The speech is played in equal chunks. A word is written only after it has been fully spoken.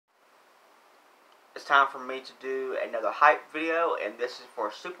time for me to do another hype video, and this is for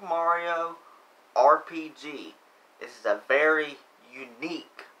Super Mario RPG. This is a very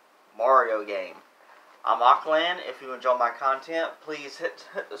unique Mario game. I'm Auckland. If you enjoy my content, please hit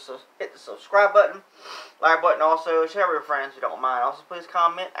the subscribe button, like button, also share with your friends if you don't mind. Also, please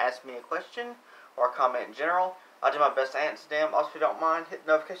comment, ask me a question, or comment in general. I'll do my best to answer them. Also, if you don't mind, hit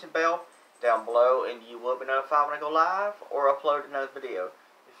the notification bell down below, and you will be notified when I go live or upload another video.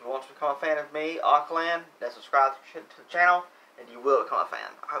 If you want to become a fan of me, Auckland, then subscribe to the channel, and you will become a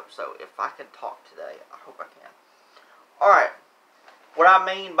fan. I hope so. If I can talk today, I hope I can. Alright. What I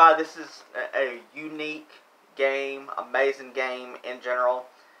mean by this is a unique game, amazing game in general.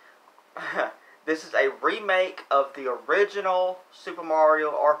 This is a remake of the original Super Mario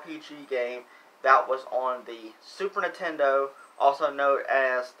RPG game that was on the Super Nintendo, also known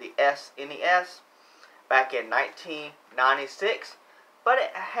as the SNES, back in 1996, but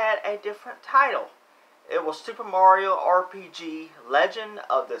it had a different title. It was Super Mario RPG Legend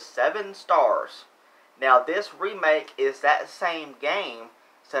of the Seven Stars. Now, this remake is that same game,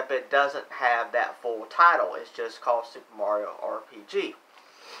 except it doesn't have that full title. It's just called Super Mario RPG.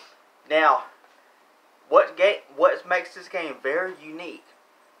 Now, what makes this game very unique?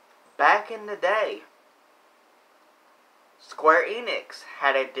 Back in the day, Square Enix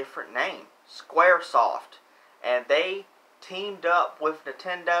had a different name, Squaresoft, and they teamed up with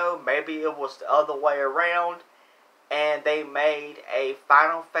Nintendo. Maybe it was the other way around. And they made a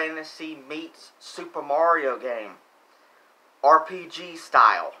Final Fantasy meets Super Mario game. RPG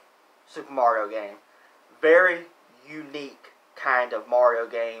style Super Mario game. Very unique kind of Mario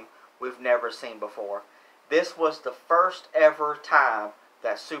game we've never seen before. This was the first ever time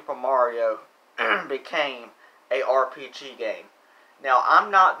that Super Mario became a RPG game. Now,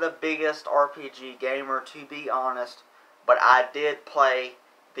 I'm not the biggest RPG gamer, to be honest, but I did play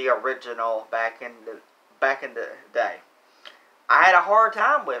the original back in the day. I had a hard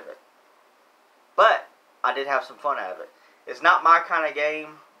time with it, but I did have some fun out of it. It's not my kind of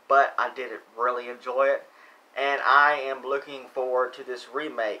game, but I did really enjoy it, and I am looking forward to this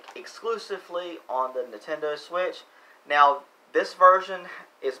remake exclusively on the Nintendo Switch. Now, this version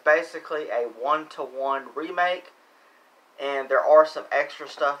is basically a one-to-one remake, and there are some extra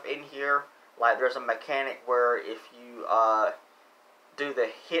stuff in here. Like, there's a mechanic where if you do the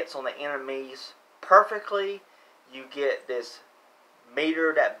hits on the enemies perfectly, you get this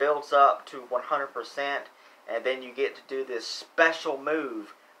meter that builds up to 100%, and then you get to do this special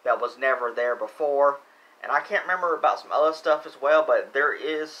move that was never there before. And I can't remember about some other stuff as well, but there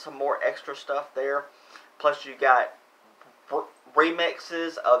is some more extra stuff there. Plus, you got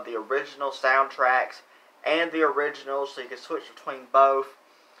remixes of the original soundtracks and the originals, so you can switch between both.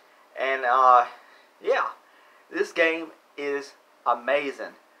 And yeah, this game is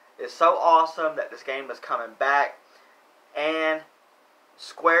amazing. It's so awesome that this game is coming back, and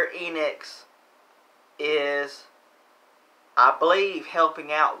Square Enix is, I believe,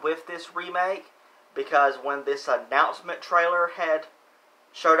 helping out with this remake, because when this announcement trailer had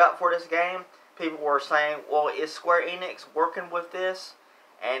showed up for this game, people were saying, well, is Square Enix working with this?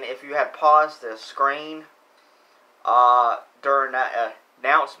 And if you had paused the screen during that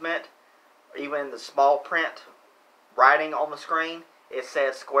announcement, even the small print writing on the screen, it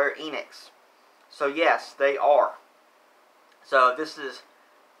says Square Enix. So yes, they are. So this is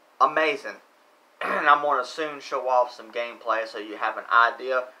amazing. And I'm going to soon show off some gameplay so you have an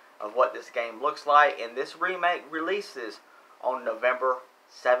idea of what this game looks like. And this remake releases on November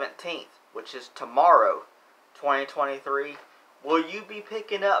 17th, which is tomorrow, 2023. Will you be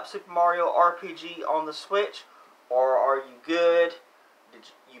picking up Super Mario RPG on the Switch? Or are you good? Did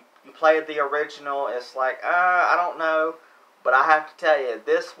you played the original? It's like, I don't know. But I have to tell you,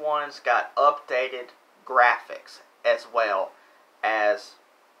 this one's got updated graphics as well as,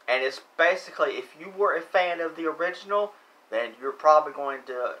 and it's basically, if you were a fan of the original, then you're probably going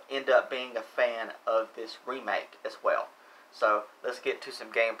to end up being a fan of this remake as well. So let's get to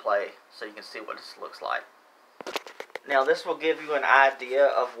some gameplay so you can see what this looks like. Now, this will give you an idea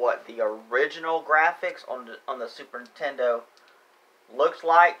of what the original graphics on the Super Nintendo looks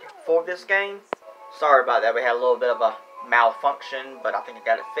like for this game. Sorry about that, we had a little bit of a malfunction, but I think I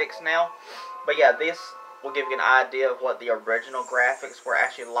got it fixed now. But yeah, this will give you an idea of what the original graphics were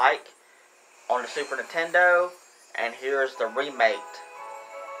actually like on the Super Nintendo, and here's the remake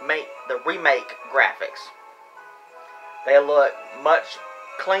graphics. They look much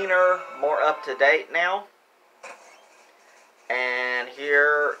cleaner, more up to date now. And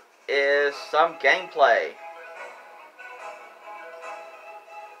here is some gameplay.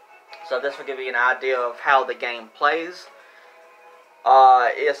 So this will give you an idea of how the game plays.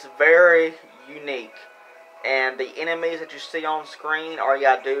 It's very unique. And the enemies that you see on screen, all you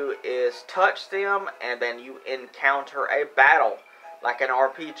gotta do is touch them, and then you encounter a battle, like an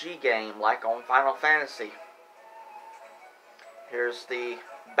RPG game, like on Final Fantasy. Here's the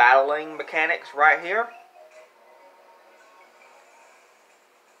battling mechanics right here.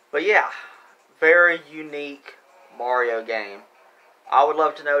 But yeah, very unique Mario game. I would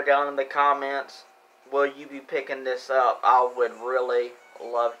love to know down in the comments, will you be picking this up? I would really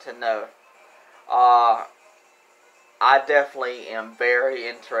love to know. I definitely am very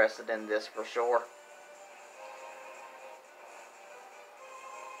interested in this for sure.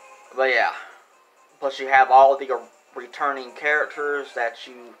 But yeah, plus you have all the returning characters that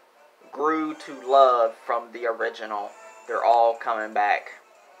you grew to love from the original. They're all coming back.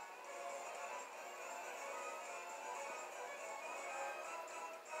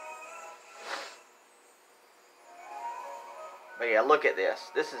 But yeah, look at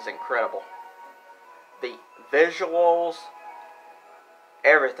this. This is incredible. The visuals,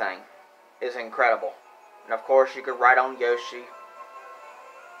 everything is incredible. And of course you could ride on Yoshi.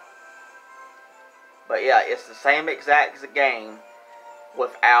 But yeah, it's the same exact game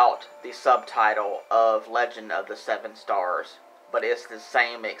without the subtitle of Legend of the Seven Stars. But it's the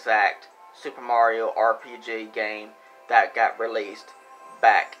same exact Super Mario RPG game that got released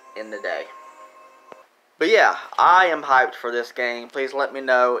back in the day. But yeah, I am hyped for this game. Please let me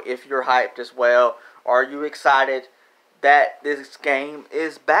know if you're hyped as well. Are you excited that this game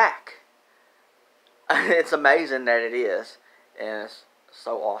is back? It's amazing that it is. And it's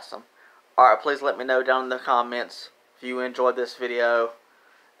so awesome. Alright, please let me know down in the comments if you enjoyed this video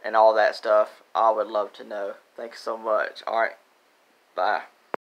and all that stuff. I would love to know. Thanks so much. Alright, bye.